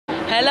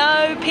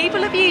Hello,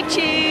 people of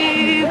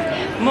YouTube.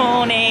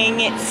 Morning.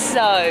 It's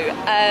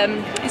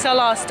our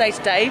last day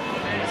today,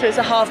 so it's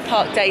a half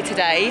park day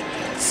today.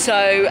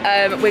 So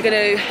we're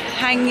going to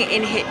hang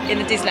in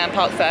the Disneyland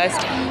park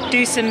first,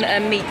 do some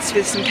meets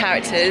with some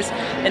characters,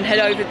 and head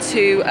over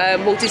to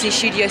Walt Disney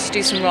Studios to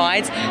do some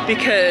rides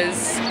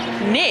because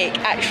Nick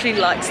actually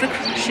likes the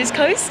Crush's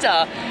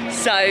coaster.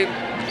 So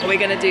we're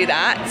going to do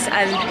that.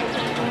 And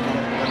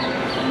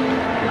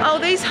oh,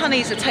 these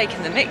honeys are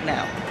taking the mick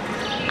now.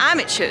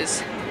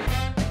 Amateurs.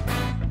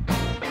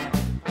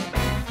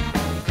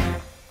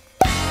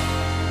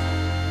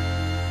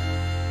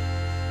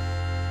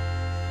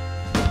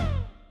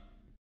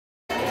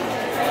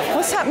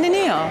 What's happening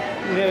here?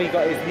 No, he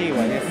got his new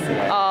one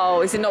yesterday.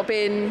 Oh, is it not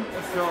been...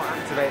 It's not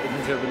activated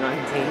until the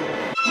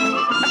 19th.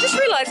 I just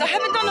realised I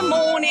haven't done a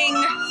morning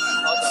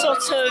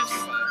sort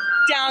of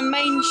down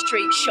Main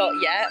Street shot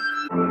yet.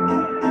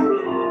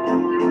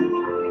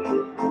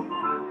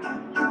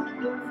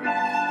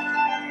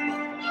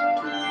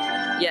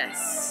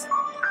 Yes.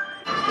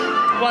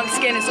 Once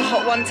again, it's a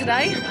hot one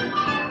today.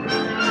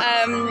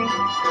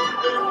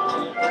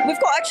 We've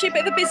got actually a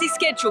bit of a busy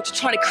schedule to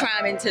try to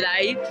cram in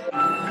today.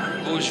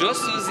 Bonjour,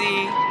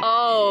 Susie.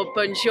 Oh,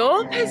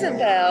 bonjour,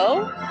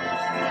 Peasant-Belle.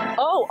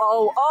 Oh.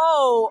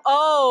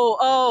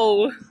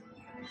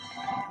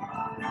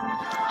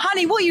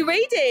 Honey, what are you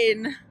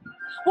reading?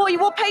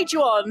 What page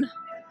you on?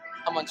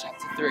 I'm on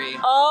chapter 3.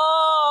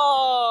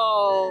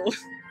 Oh,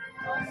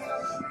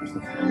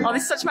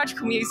 this is such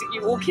magical music.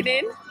 You're walking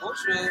in.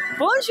 Bonjour.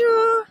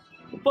 Bonjour.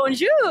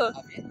 Bonjour.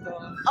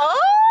 Oh.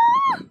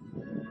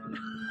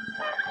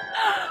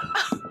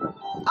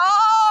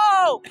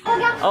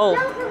 Oh.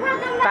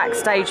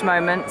 Backstage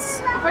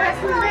moments.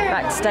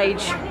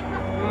 Backstage.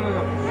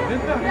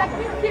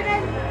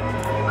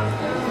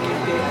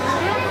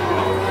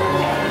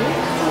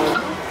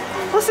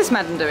 What's this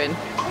madam doing?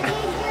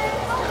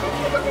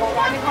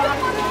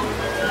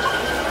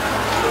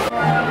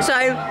 So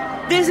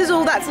this is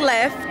all that's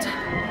left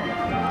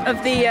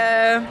of the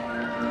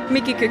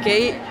Mickey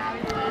cookie.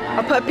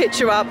 I'll put a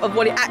picture up of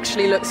what it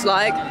actually looks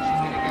like.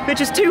 We're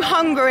just too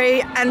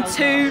hungry and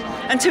too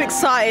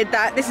excited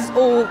that this is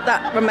all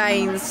that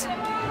remains.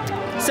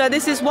 So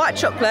this is white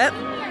chocolate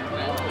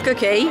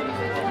cookie,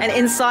 and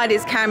inside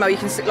is caramel. You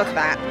can see, look at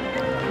that.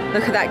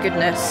 Look at that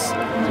goodness.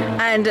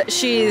 And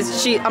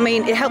I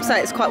mean, it helps that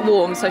it's quite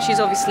warm. So she's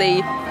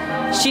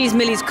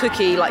Millie's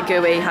cookie, like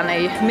gooey,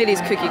 honey. Millie's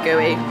cookie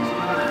gooey.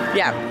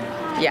 Yeah.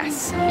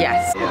 Yes.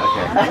 Yes.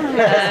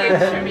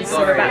 Yeah, okay. So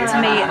we're about to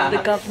meet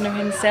the governor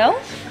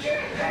himself.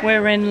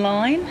 We're in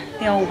line.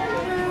 The old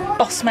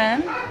boss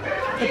man.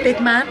 The big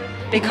man.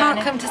 Big you can't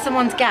man. come to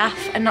someone's gaff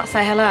and not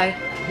say hello.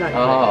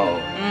 Oh.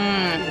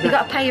 You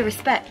got to pay your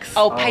respects.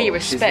 Oh, pay your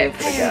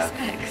respects. Pay your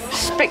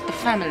Respect the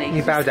family.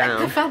 You bow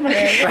down. The family.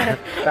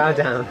 Bow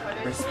down.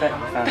 Respect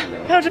the family.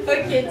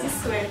 Okay, to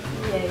swim.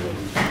 Yeah.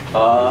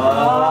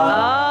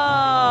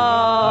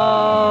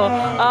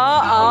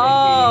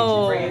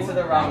 Oh. Bring it to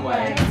the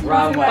runway.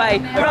 Runway.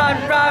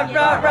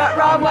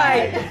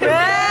 Runway.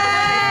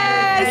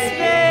 Yes,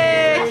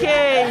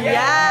 Mickey.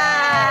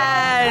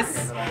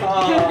 Yes.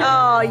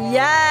 Oh,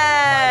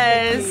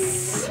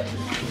 yes.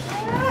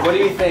 What do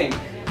you think?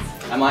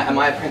 Am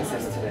I a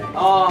princess today?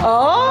 Oh.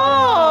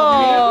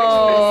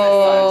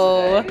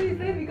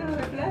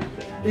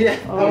 Yeah.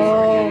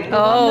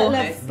 Oh.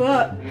 Left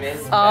foot.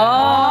 Miss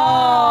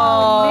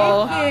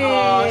Oh.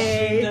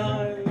 Mickey.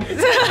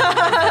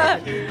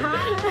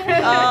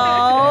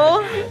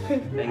 Oh.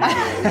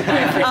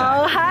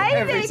 Oh, hi,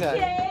 Every Mickey.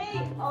 time.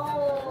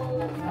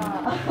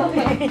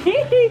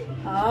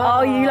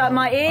 Oh, you like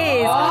my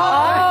ears.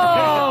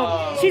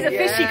 Oh, she's a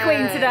fishy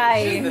queen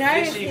today. She's the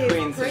fishy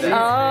queen today.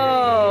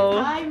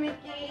 Oh. Hi, Mickey.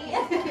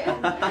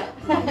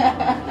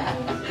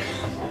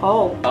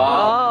 Oh.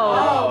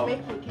 Oh,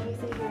 Mickey, can you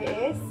see who it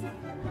is?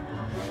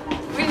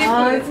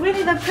 It's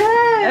Winnie the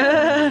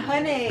Pooh.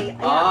 Honey. Yeah,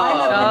 I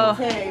love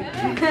him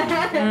too.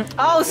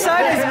 Oh, so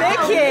does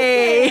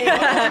Mickey.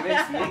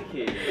 Miss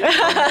Mickey.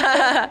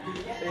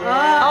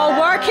 Oh,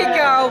 work it,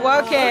 girl,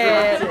 work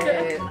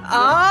it.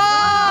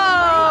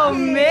 Oh,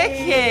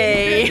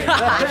 Mickey. She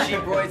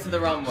brought it to the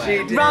runway.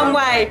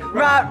 Runway,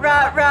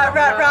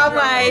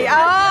 runway.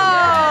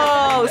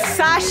 Oh,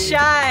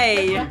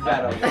 sachet.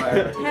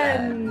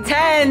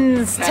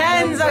 Tens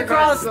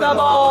across the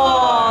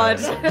board.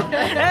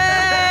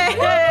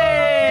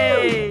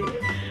 Hey.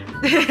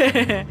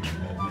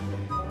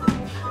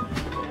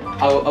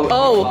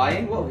 Oh.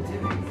 Flying? What are we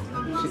doing?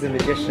 She's a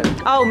magician.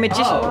 Oh,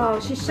 magician. Oh,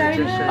 she's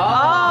showing her.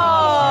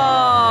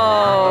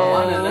 Oh.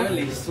 One and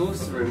only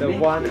sorcerer. The Mickey.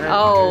 one and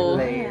Oh.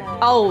 only.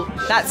 Oh,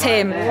 that's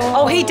him.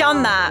 Oh, he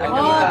done that.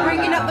 Oh,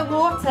 bringing up the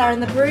water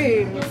and the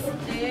brooms.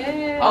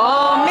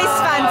 Oh, Miss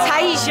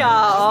Fantasia.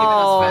 Oh, Give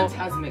us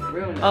phantasmic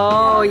realness.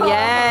 oh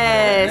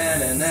yes.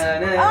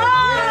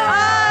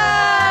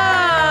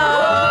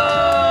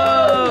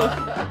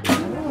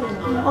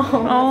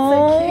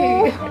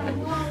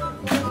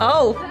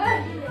 Oh.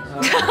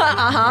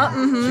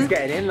 She's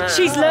getting in there.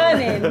 She's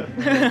learning.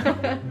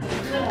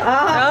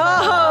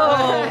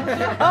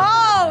 Oh.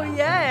 Oh,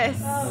 yes.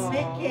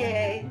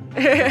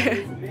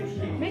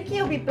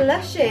 Mickey will be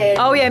blushing.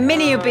 Oh yeah,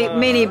 Minnie will be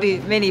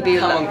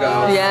Come on,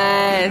 girls.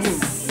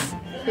 Yes.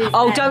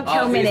 Oh, don't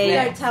tell Minnie.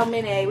 Don't tell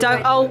Minnie.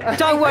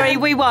 Don't worry,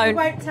 we won't.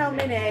 We won't tell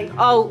Minnie.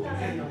 Oh,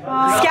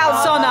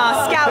 Scouts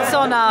honour, Scouts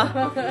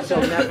honour.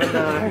 She'll never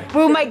know.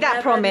 We'll make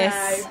that promise.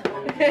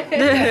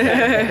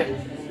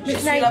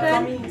 Miss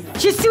Nathan.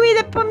 Je suis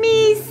the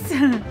promise.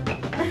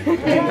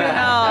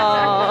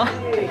 Oh.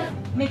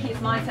 Mickey,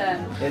 it's my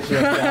turn. It's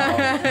your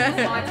turn.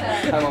 It's my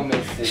turn. Come on,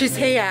 Miss. She's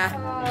here.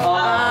 Oh,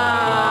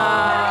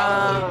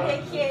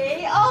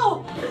 Mickey.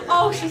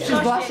 Oh, she's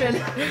blushing. Oh,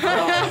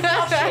 what can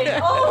I say?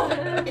 Oh,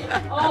 and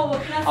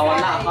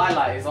that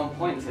highlight is on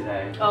point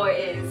today. Oh,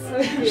 it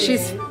is.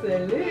 She's.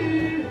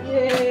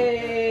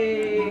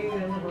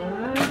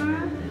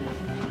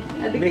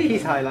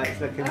 Mickey's highlights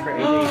looking pretty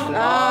decent.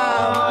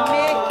 Oh,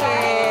 Mickey.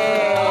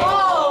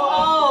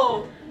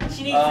 Oh.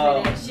 She needs a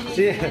minute. She needs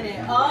a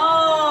minute.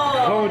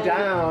 Oh. Cool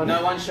down.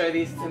 No one show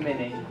these to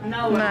Minnie.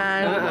 No one.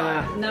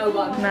 No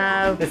one.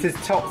 No. This is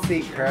top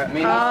secret.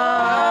 Minnie.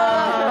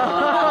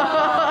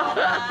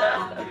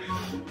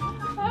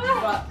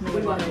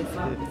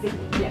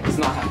 Yeah. It's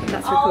not happening.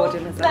 That's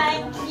recording as well.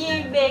 Thank you,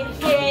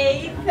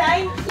 Mickey.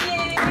 Thank you.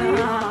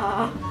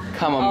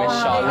 Come on, Miss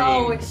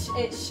Charlene. Oh, it's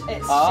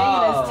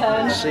Sheila's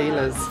turn.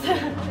 Sheila's.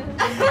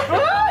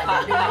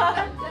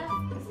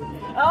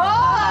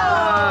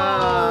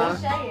 Oh.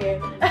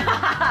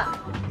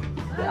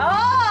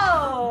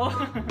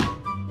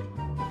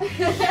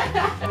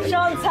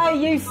 Shantae,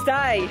 you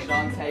stay.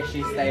 Shantae,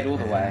 she stayed all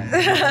the way.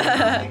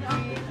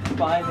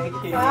 Bye,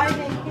 Mickey. Bye,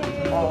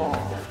 Mickey.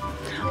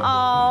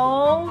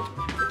 Oh,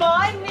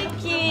 bye,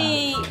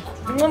 Mickey.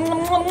 Mwah,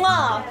 mwah,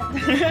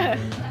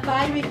 mwah.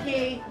 Bye,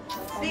 Mickey.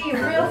 See you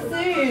real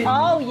soon.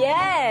 Oh,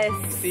 yes.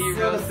 See you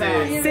real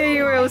soon. See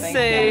you real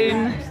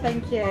soon.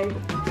 Thank you.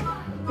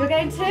 You're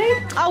going too?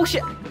 Oh,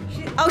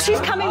 she's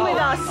coming with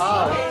us.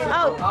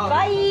 Oh,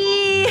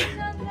 bye.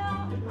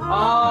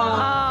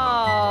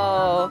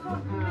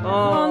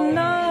 Oh,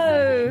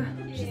 no.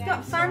 She's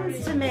got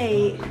fans to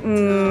meet.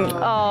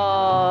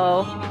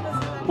 Oh.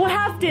 We'll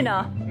have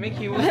dinner.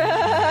 Mickey was.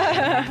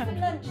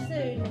 Lunch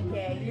soon,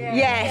 Mickey.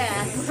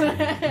 Yes.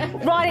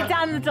 Write it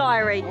down in the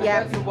diary. Go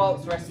Yeah. to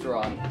Walt's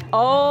restaurant.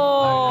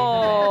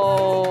 Oh.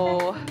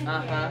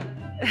 Uh-huh.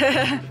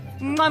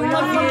 Mwah, mwah,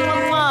 mwah, mwah,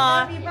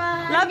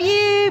 mwah. Love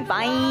you.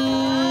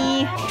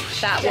 Bye.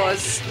 That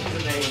was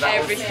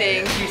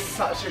everything. She's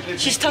such a good.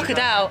 She's tuckered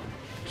out.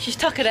 She's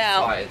tuckered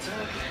out. Right.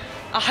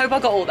 I hope I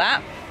got all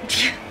that.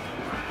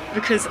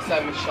 Because So,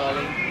 Miss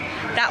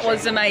Charlene. that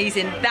was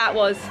amazing. That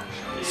was.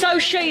 So,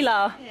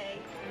 Sheila.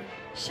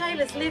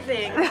 Shayla's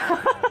living.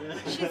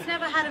 She's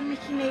never had a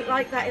Mickey meet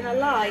like that in her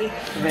life.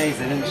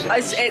 Amazing,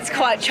 isn't she? It's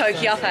quite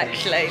choky up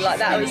actually. Like,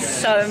 that was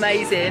so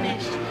amazing.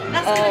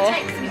 That's going to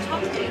take some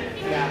topping.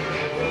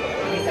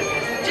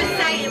 Just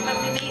saying when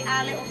we meet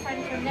our little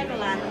friend from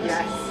Neverland.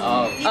 Yes.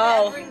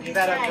 Oh. You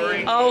better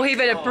bring. Oh, he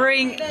better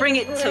bring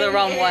it to the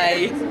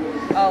runway.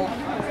 Oh.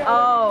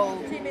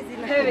 Too busy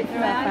looking for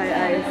their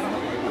photos.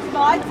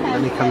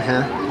 Let me come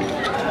here.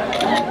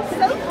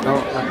 Oh,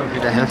 I'll come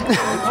here.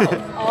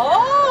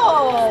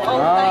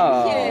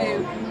 Thank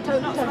you.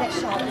 Don't let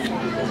Charlotte see.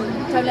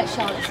 Don't let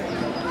Charlotte see.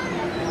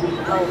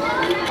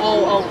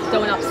 Oh,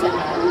 don't upset her.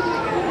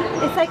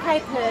 It's okay,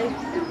 Pooh.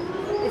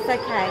 It's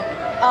okay.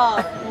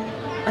 Oh.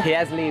 He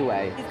has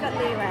leeway. He's got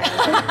leeway.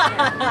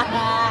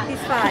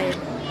 He's fine.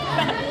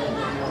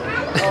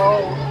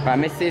 Right,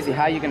 Miss Susie,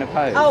 how are you going to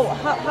pose? Oh,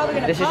 how are we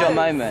going to This is your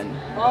moment.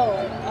 Oh,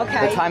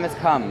 okay. The time has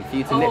come for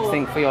you to lip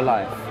sync for your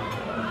life.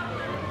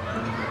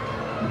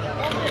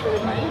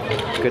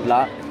 Good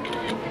luck.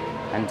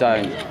 And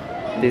don't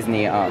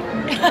Disney it up.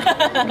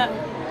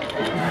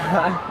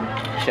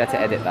 She had to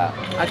edit that.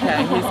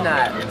 Okay, who's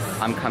next?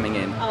 I'm coming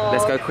in.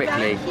 Let's go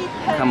quickly.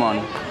 Come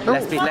on.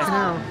 Let's be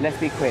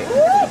quick.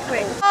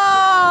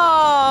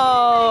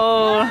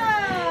 Oh,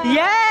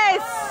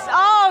 yes.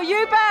 Oh,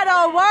 you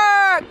better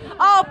work.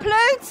 Oh,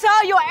 Pluto,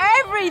 you're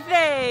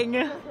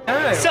everything.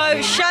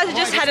 So Shaz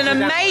just had an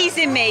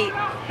amazing meet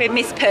with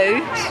Miss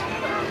Pooh.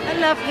 I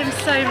love him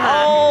so much.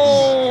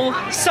 Oh,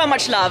 so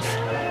much love.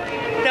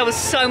 There was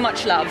so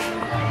much love.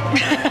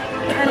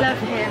 I love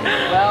him.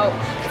 Well,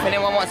 if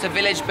anyone wants a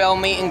Village Bell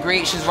meet and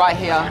greet, she's right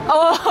here.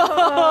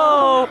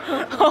 Oh,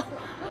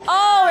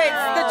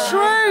 it's the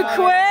true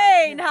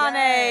queen,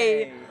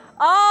 honey.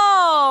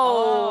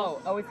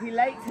 Oh, is he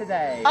late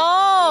today?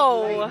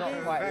 oh, Not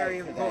quite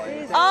late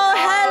today. oh,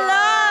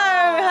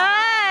 hello,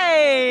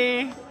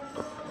 hey.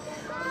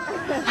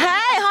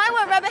 Hey, hi,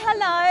 White Rabbit,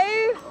 hello.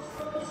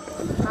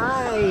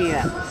 Hi.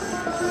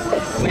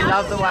 We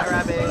love the White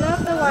Rabbit.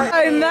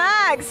 Oh,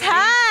 Max,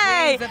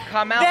 hey. Have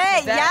come out There,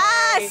 today.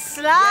 yes,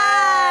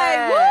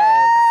 slay.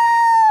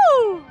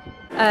 Woo!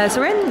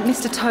 So we're in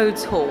Mr.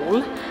 Toad's hall,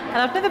 and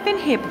I've never been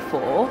here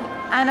before,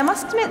 and I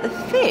must admit the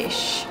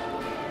fish,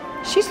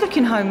 she's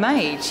looking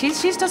homemade. She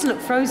doesn't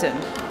look frozen.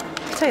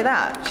 I'll tell you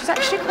that. She's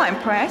actually quite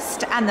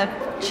impressed, and the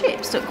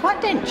chips look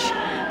quite dense.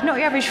 Not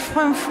your average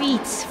from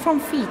feet.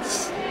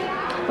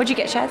 What'd you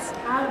get, Shaz?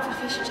 I went for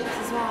fish and chips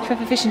as well. She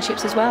went for fish and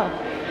chips as well.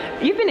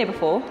 You've been here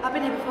before? I've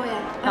been here before,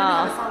 yeah.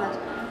 Ah. I've salad.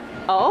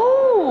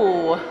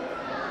 Oh!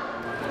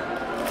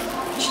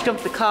 She's gone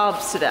for the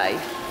carbs today.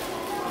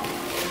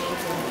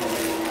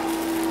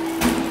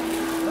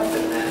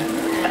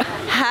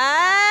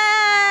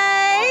 Hey!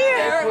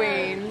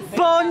 Queens.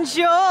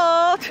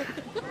 Bonjour!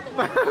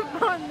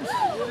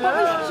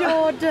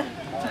 Bonjour!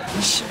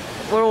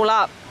 We're all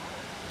up.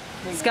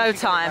 It's go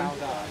time.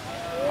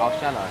 Oh,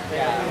 shall I?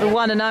 The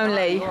one and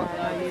only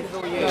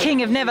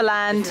King of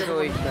Neverland.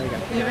 We're going.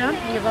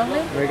 We're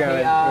rolling.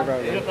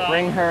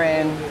 Bring her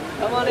in.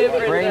 Come on in,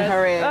 bring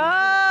her in. Oh!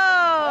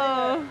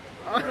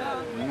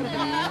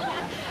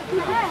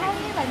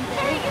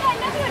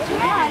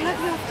 I love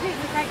your too,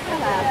 it's a great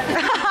colour.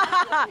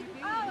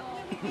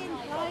 We've been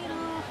flying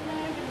off, we've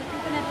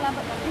been Neverland,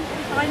 but we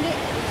couldn't find it,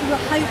 so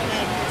we're hoping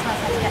it's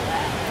nice to get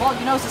there. Well,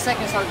 you know it's the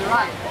second start to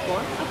ride, of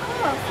course. Of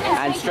course, yes.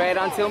 And straight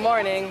until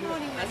morning.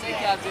 That's it,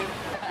 Captain.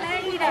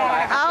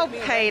 Oh,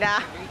 Peter.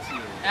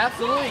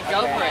 Absolutely,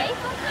 go for it.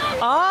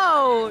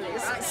 Oh,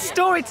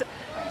 story.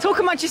 Talk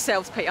amongst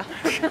yourselves, Peter.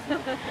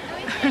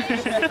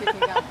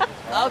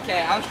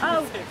 Okay, I'm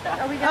Oh.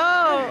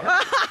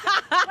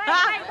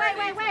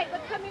 Wait,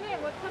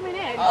 we're coming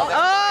in.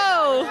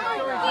 Oh.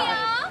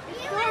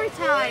 Story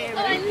time. Oh, I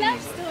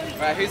love stories.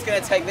 Right, who's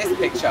going to take this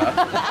picture?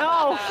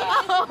 Oh.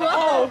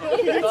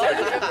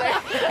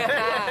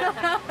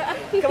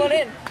 Come on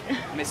in.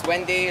 Miss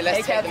Wendy,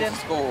 let's take them to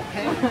school.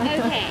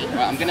 Okay.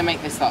 Right, I'm going to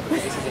make this up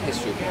because this is a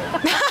history book.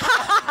 Once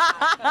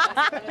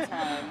upon a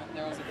time,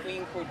 there was a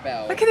queen called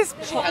Belle. Look at his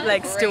She pot had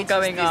legs the still greatest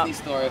going up.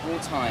 Disney story of all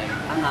time.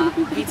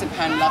 Peter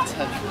Pan loved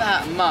her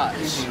that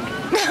much.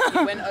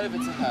 He went over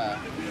to her,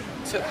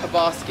 took her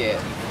basket.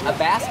 A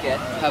basket?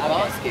 Her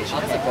basket, she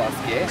has a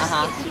basket.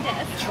 She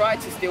does.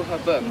 Tried to steal her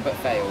book but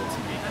failed.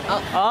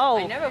 Oh.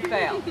 I never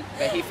fail.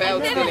 But he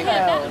failed stealing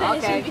her book.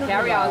 Okay,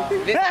 carry on.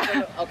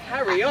 I'll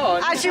carry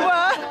on. As you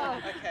were.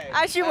 Okay.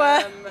 As you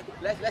were.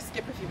 Let's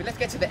skip a few, but let's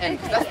get to the end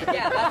because that's the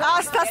good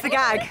part. That's the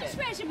gag.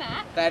 Treasure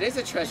map. That is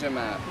a treasure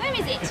map. Where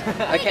is it?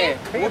 Okay,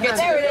 we'll get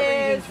to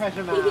it.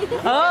 Treasure map. The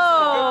good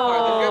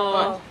Oh.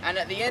 part. And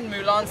at the end,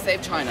 Mulan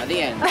saved China.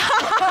 The end.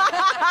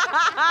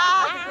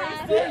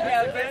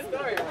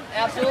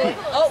 Absolutely.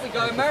 Oh, we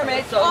go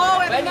mermaid. So Oh,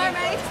 we have Wendy,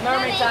 mermaid. It's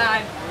mermaid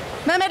time.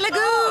 Mermaid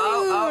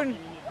Lagoon.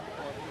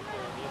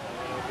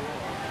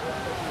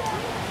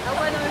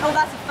 Oh,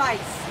 that's a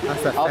face.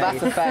 That's a Oh,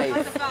 that's a face.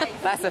 face.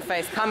 That's a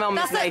face. Come on,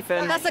 Miss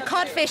Nathan. That's a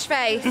codfish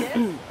face.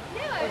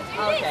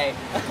 Okay.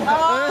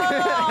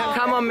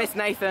 Come on, Miss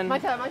Nathan.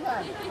 Come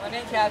on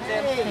in,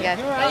 Captain. Yeah.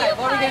 Right,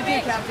 what are we going to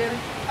do, Captain?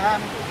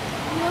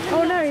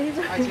 Oh no.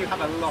 I do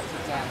have a lot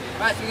of time.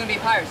 Right, so we're going to be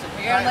pirates. So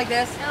put your hand like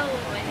this.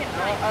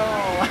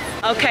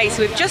 Okay,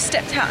 so we've just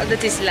stepped out of the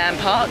Disneyland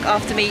park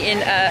after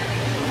meeting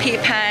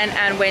Peter Pan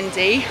and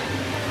Wendy.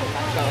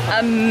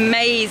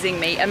 Amazing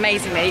meet.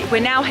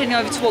 We're now heading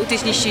over to Walt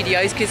Disney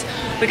Studios because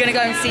we're going to go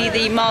and see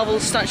the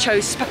Marvel Stunt Show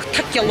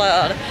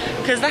Spectacular,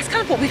 because that's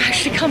kind of what we've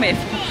actually come here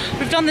for.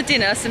 We've done the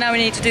dinner, so now we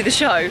need to do the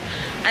show.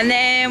 And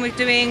then we're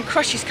doing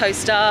Crush's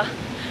Coaster,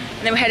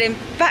 and then we're heading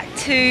back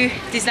to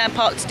Disneyland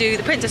Park to do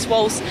the Princess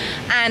Waltz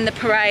and the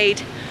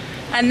parade,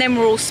 and then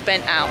we're all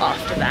spent out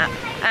after that.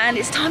 And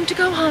it's time to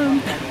go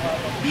home.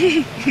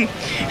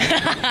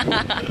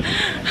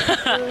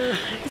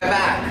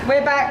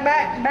 We're back.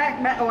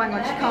 Oh, hang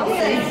on, she can't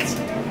see.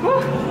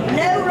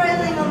 No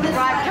rolling on this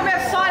Right, can we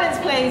have silence,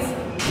 please?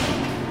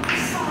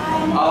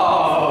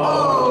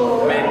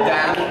 Oh.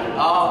 Madame.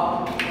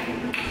 Oh.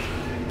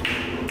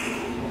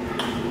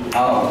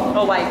 Oh.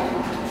 Oh, wait.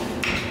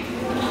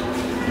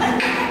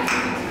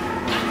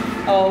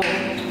 Oh.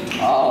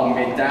 Oh,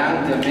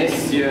 mesdames de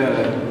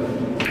messieurs.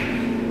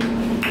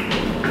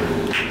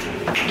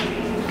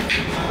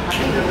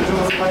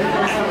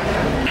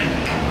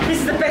 This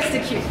is the best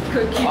cute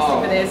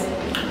souvenirs.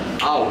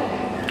 Oh.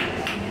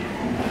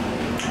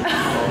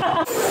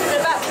 We're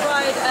about to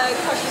ride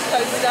Crush's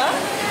Coaster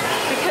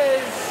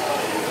because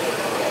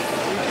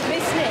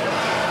Miss Nick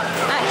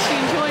actually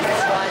enjoys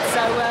this ride,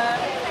 so we're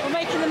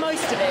making the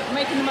most of it.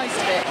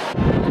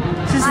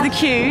 This is the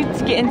queue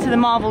to get into the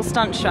Marvel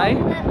Stunt Show.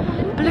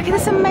 But look at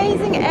this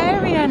amazing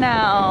area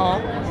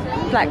now.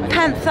 Black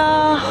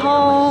Panther,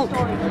 Hulk,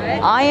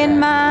 Iron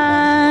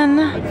Man.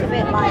 It's a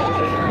bit like...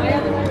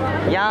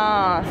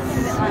 Yes.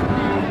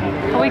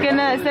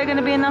 Is there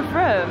gonna be enough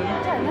room?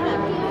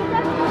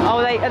 Oh,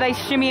 are they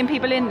shimmying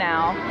people in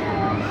now?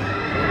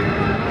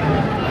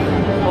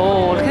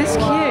 Oh, look at this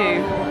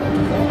queue.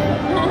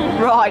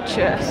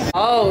 Righteous.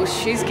 Oh,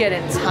 she's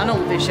getting tunnel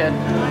vision.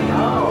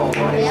 Oh,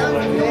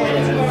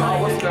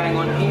 what's going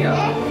on here?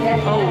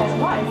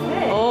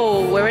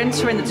 Oh, we're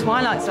entering the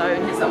Twilight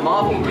Zone. It's a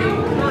Marvel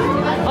movie.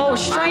 Oh,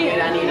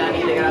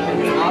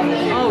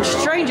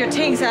 stranger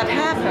things have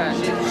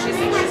happened. She's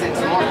in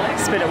tomorrow.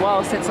 It's been a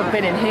while since I've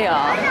been in here.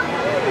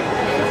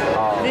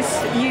 This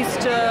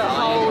used to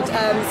hold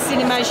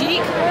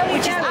Cinemagique,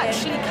 which is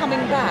actually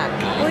coming back.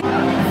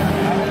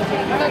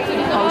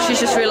 Oh, she's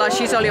just realised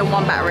she's only on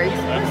one battery.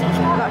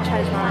 I've got to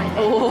change mine.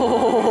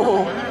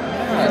 Oh,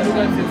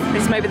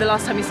 this may be the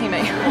last time you see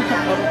me.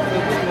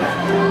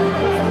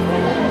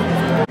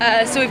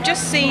 So we've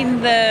just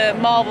seen the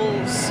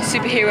Marvel's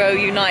Superhero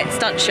Unite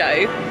stunt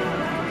show.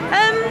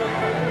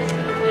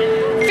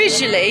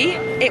 Visually,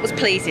 it was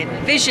pleasing.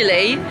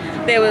 Visually,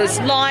 there was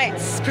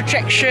lights,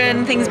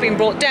 projection, things being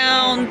brought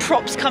down,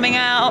 props coming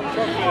out.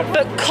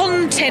 But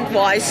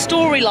content-wise,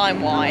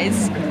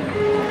 storyline-wise,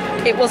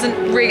 it wasn't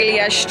really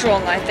as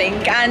strong, I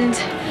think. And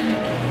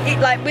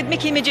like with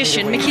Mickey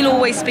Magician, Mickey will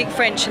always speak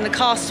French and the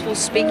cast will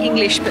speak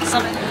English, but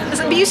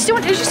you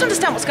just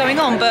understand what's going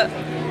on, but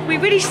we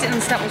really just didn't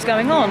understand what's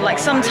going on. Like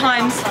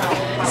sometimes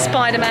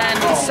Spider-Man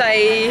would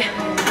say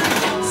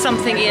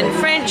something in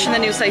French and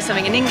then he'll say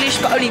something in English,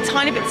 but only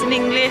tiny bits in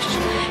English.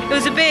 It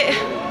was a bit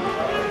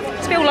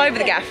all over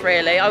the gaff,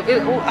 really.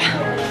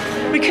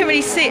 We couldn't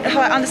really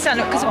understand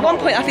it, because at one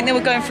point I think they were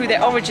going through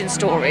their origin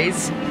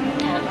stories,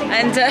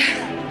 and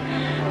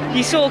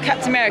you saw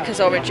Captain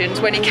America's origins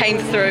when he came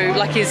through,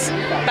 like his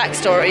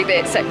backstory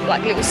bit,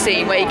 like little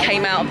scene where he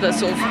came out of the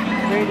sort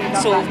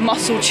of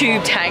muscle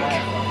tube tank.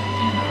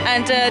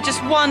 And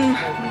just one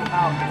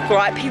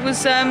gripe, he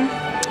wasn't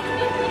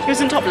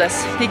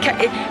topless. He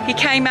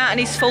came out in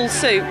his full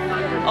suit.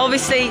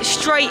 Obviously,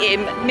 straight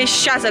in, Miss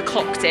Shazza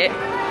clocked it.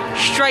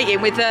 Straight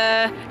in with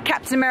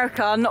Captain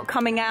America not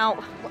coming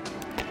out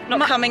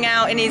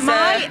in his.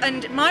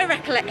 My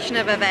recollection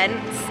of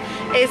events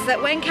is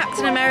that when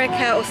Captain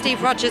America or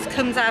Steve Rogers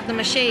comes out of the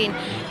machine,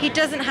 he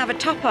doesn't have a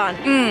top on.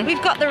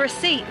 We've got the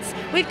receipts.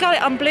 We've got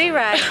it on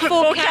Blu-ray,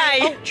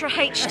 4K, Ultra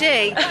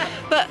HD.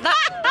 But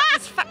that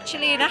is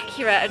factually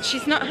inaccurate, and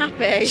she's not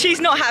happy.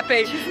 She's not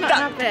happy. She's not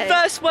happy.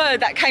 First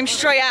word that came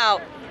straight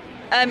out.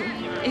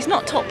 He's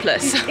not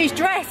topless. He's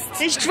dressed.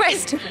 He's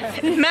dressed.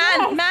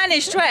 Man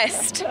is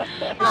dressed. She's here.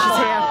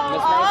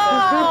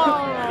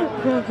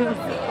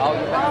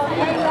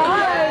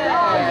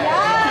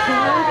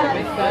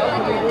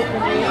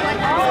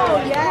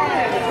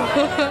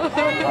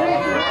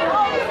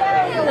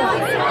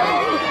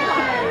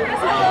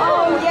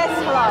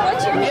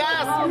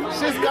 Yes,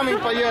 she's coming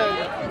for you.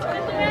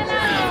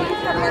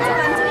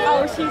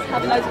 Oh, she's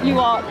having those. You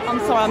are. I'm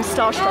sorry, I'm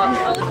starstruck.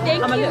 Oh,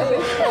 thank I'm a little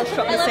bit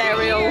starstruck, Miss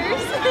Ariel.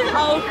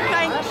 Oh,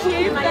 thank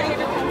you.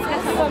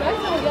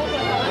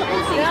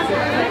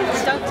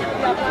 Don't tell me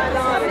about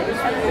that.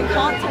 We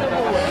can't tell the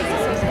wall.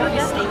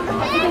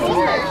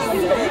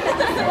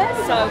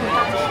 So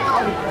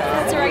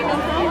that's right.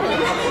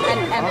 And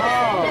I'm not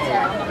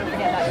going to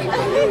forget about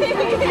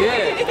you.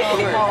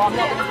 Oh, I'm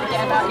not going to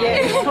forget about you.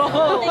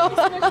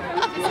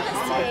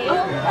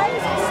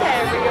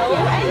 Ariel.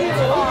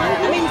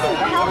 I mean,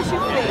 how was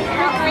your feet?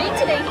 Great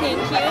today, thank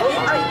you.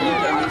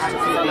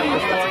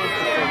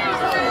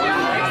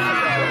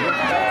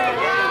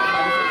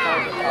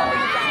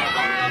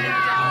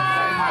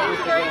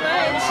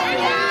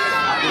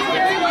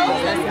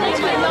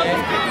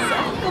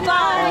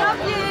 Goodbye.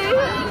 Love you.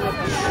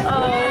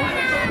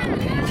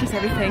 Oh, she's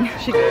everything.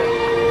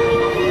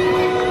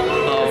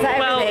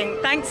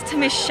 Thanks to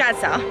Miss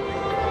Shazza,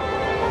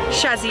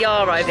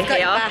 Shaziar over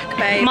here. Back,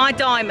 babe. My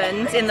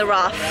diamonds in the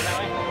rough.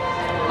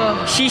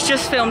 Oh, she's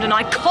just filmed an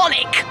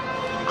iconic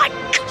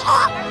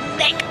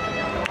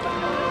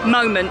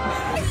moment.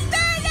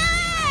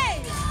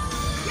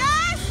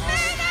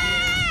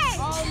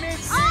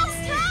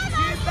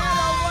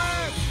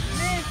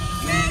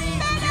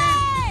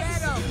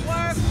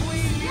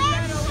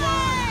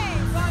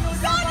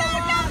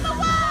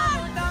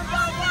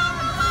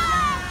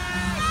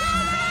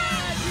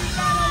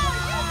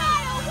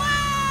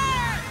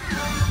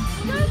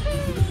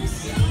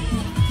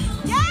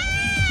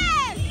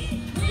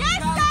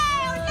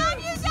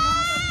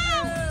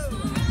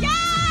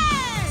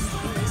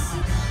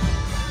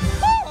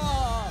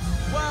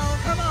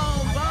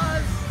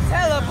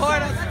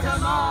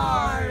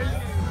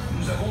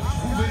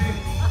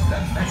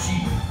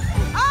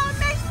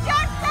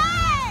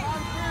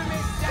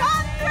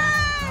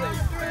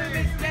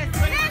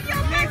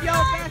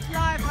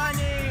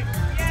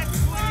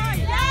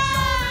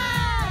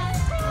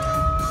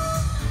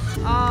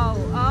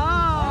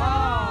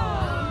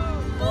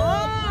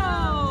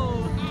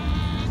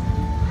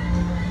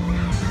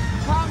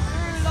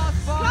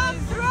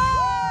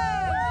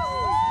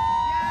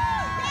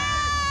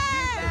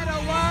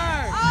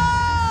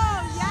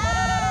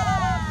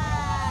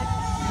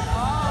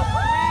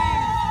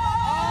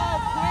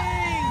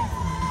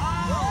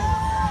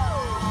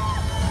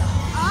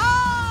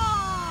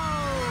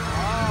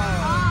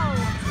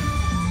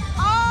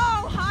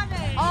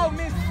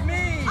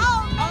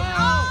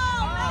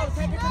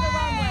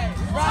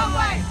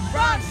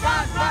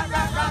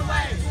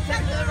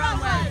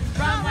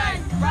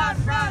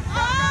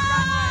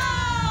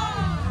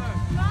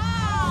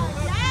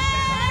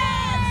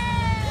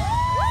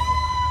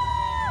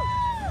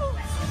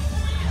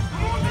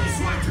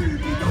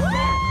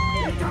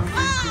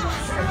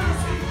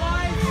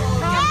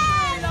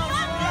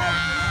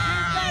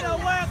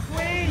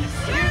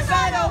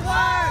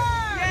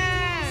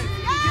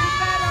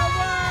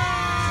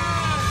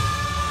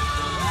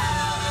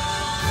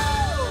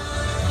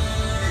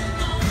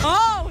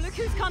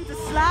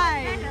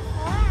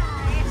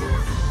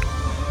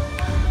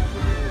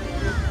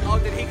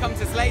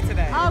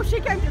 Oh, she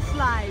came to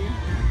slay.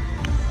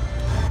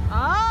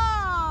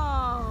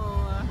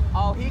 Oh.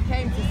 Oh, he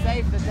came to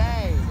save the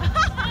day.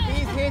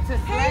 He's here to slay,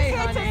 He's here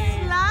honey. to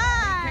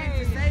slay. He came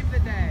to save the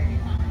day.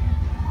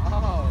 Oh.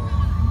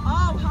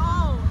 Oh,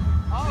 oh.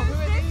 Oh, who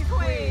are these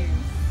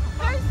queens?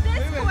 Who's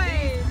this Who are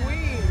queen? these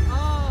queens? Oh.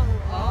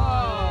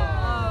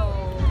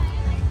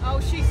 Oh,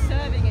 she's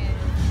serving it.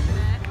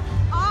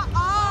 Oh, oh.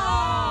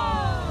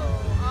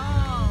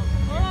 Oh.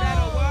 You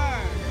better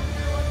work.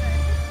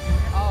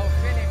 Oh,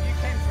 Philip, you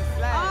came to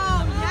slay. Oh,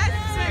 yes,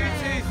 You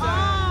too, son. Oh.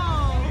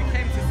 You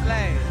came to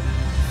slay.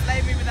 Slay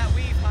me with that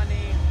weave,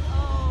 honey.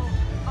 Oh.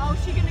 Oh,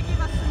 she gonna give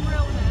us some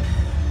realness.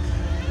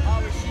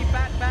 Oh, is she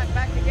back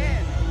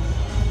again?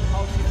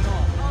 Oh, she's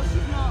not. Oh,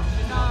 she's not.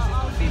 No. Oh,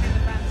 She's in the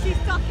fan. she's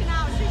ducking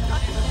out. She's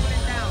ducking out.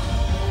 Falling down.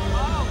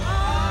 Oh,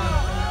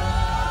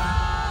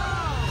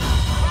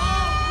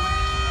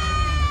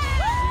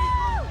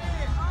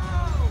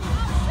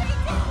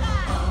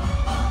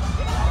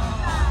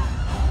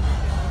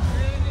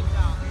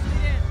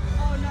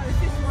 Oh no, it's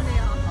this one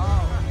here.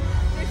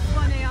 This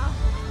one here.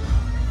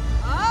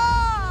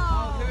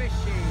 Oh! who is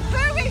she?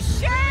 Who is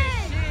she?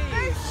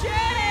 Who's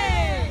she?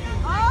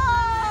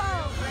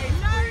 Oh!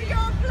 Know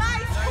your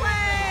place,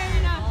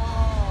 queen!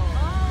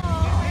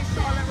 Did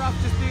Charlotte Ruff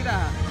just do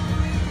that?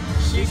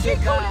 She did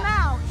called that. him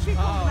out. She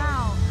called him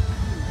out.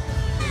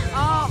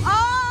 Oh!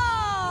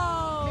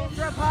 Oh! Miss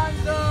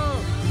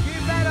Rapunzel, you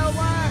better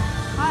work.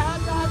 I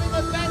hope you're having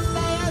the best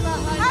day ever,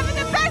 honey. Having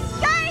the best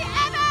day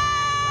ever!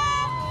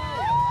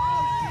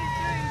 Oh, she's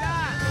doing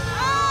that.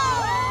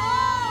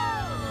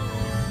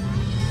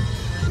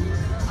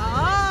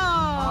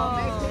 Oh!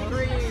 Make it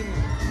green.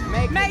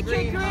 Make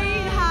it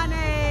green,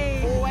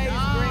 honey. Always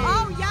green.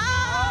 Oh,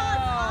 yes!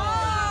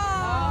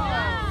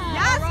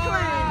 Yes,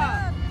 queen.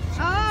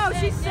 Oh,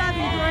 she's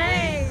serving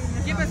green.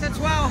 Give us a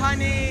 12,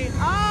 honey. Oh,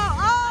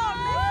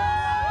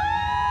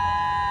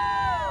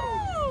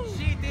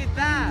 She did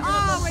that.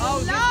 oh, we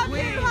this love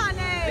queen. you,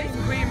 honey. This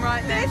queen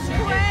right there. This she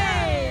did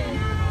that. queen.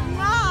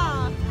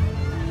 Mwah.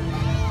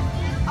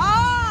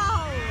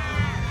 Oh,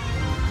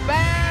 Belle,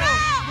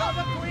 Belle, you're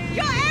the queen.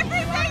 you're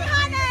everything,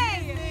 honey.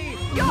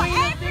 You're Queen of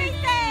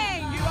everything.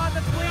 You are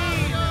the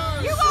queen.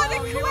 You are the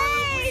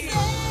queen.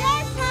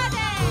 Yes,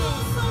 honey.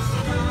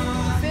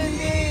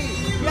 Cindy,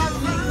 you have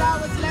 6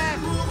 hours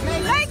left.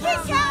 Make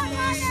it count,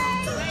 honey.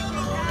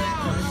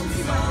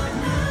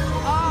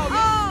 Oh,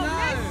 Oh, Miss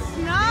Miss Snow.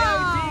 Snow. The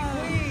OG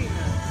queen.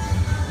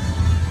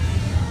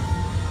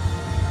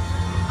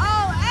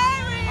 Oh,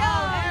 Ariel.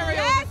 Oh,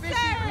 Ariel, Yes, the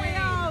fishing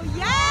Ariel.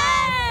 Yes.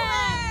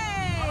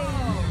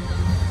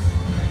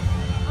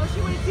 Oh, she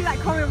wanted to do that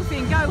choreography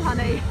and go,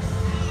 honey.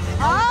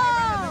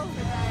 Oh.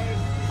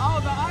 Oh,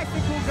 the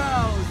icicle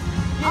girls.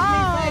 Give me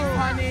face,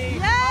 honey.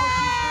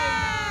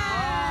 Yeah. Oh,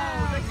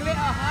 the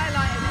glitter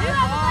highlighting it.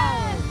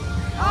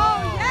 Oh,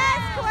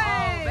 yes, Oh,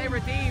 queen. they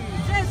redeemed.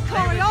 There's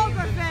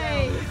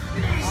choreography.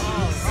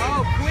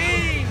 Oh,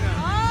 queen.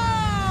 Oh.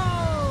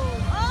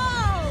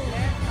 Oh.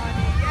 Yes,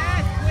 honey.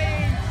 Yes,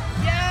 queen.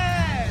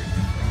 Yes.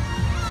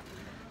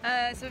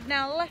 So we've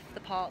now left the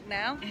park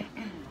now.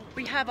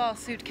 We have our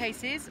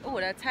suitcases. Oh,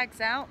 their tags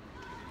out.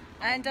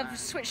 And I've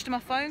switched to my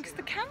phone because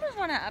the camera's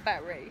run out of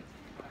battery.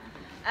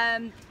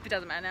 It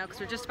doesn't matter now because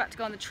we're just about to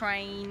go on the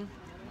train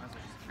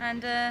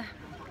and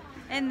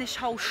end this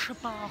whole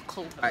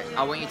sparkle. Right,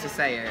 I want you to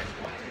say it.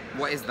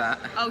 What is that?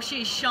 Oh,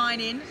 she's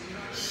shining,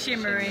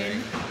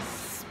 shimmering,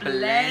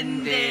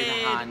 Splendid,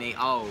 honey.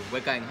 Oh,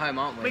 we're going home,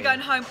 aren't we? We're going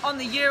home on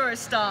the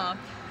Eurostar.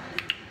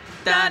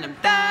 Danum,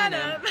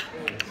 danum.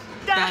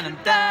 Danum,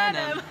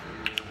 danum.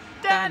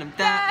 Danum,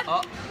 danum.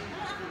 Oh,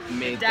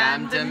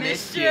 mesdames de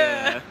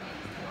messieurs.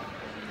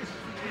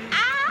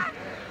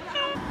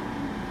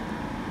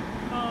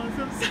 Oh,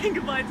 so I'm saying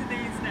goodbye to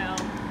these now.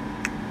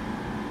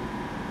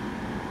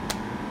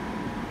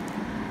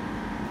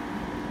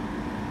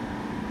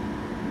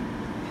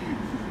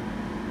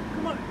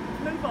 Come on,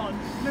 move on,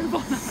 move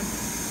on.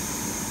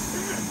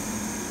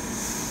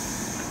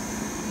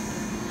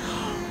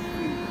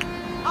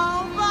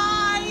 Oh,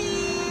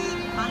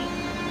 bye! Bye!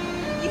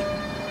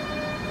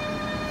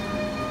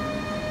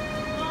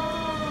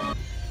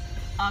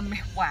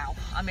 Wow,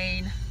 I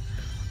mean,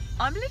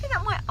 I'm looking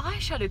at my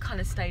eyeshadow kind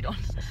of stayed on,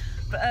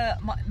 but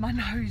my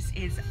nose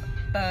is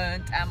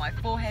burnt and my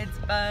forehead's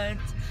burnt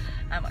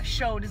and my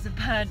shoulders are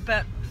burnt,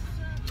 but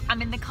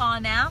I'm in the car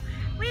now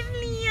with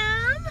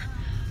Liam.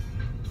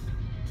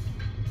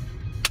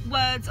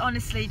 Words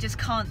honestly just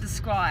can't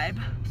describe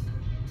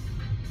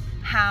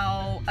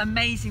how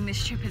amazing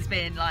this trip has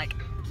been. Like,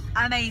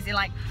 amazing.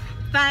 Like,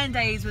 Fan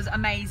Days was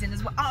amazing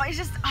as well. Oh, it's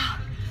just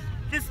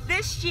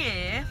this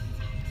year,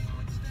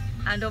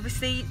 and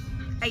obviously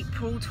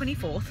April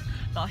 24th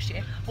last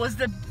year was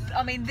the,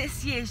 I mean,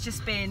 this year's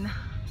just been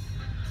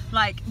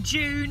like,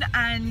 June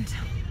and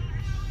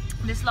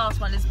this last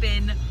one has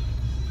been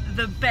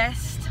the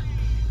best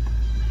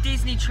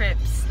Disney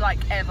trips like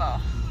ever,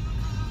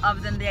 other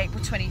than the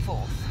April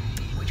 24th,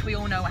 which we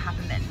all know what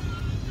happened then.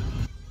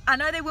 I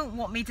know they won't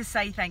want me to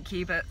say thank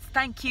you, but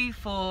thank you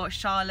for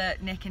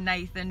Charlotte, Nick and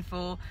Nathan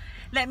for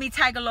let me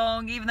tag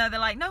along, even though they're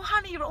like, no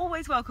honey, you're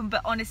always welcome.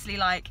 But honestly,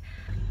 like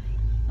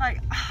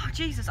oh,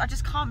 Jesus, I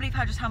just can't believe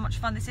how much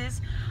fun this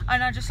is.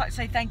 And I'd just like to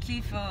say thank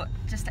you for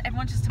just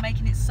everyone just to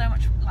making it so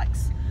much, like,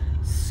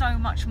 so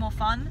much more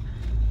fun,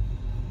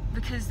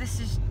 because this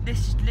has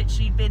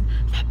literally been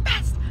the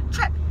best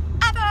trip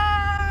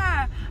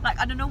ever. Like,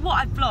 I don't know what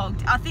I've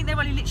vlogged. I think they're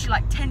only literally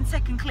like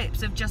 10-second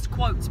clips of just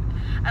quotes,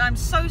 and I'm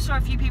so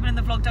sorry if you people in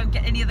the vlog don't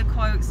get any of the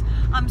quotes.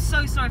 I'm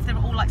so sorry if they're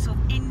all like sort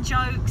of in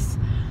jokes.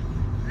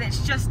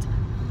 It's just,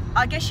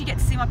 I guess you get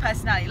to see my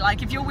personality.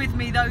 Like, if you're with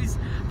me, those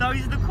are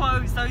the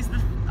quotes, those are the,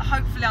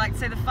 hopefully, I like to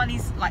say the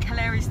funniest, like,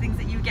 hilarious things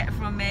that you get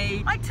from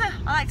me. I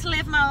like to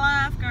live my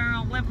life,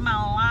 girl, live my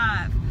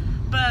life.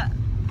 But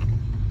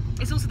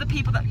it's also the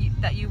people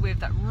that you with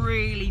that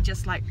really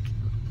just like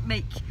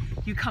make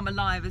you come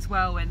alive as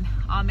well. And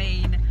I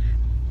mean,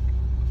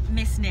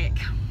 Miss Nick,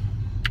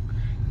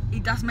 he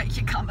does make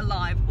you come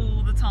alive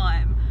all the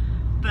time.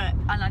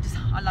 And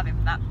I love him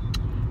for that.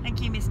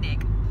 Thank you, Miss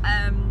Nick.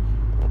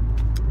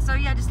 So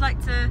yeah, just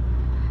like to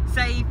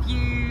say, if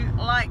you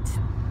liked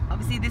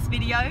obviously this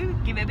video,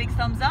 give it a big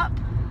thumbs up.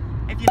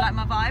 If you like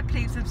my vibe,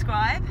 please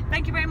subscribe.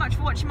 Thank you very much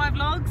for watching my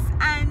vlogs,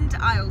 and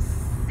I'll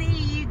see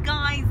you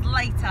guys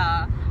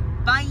later.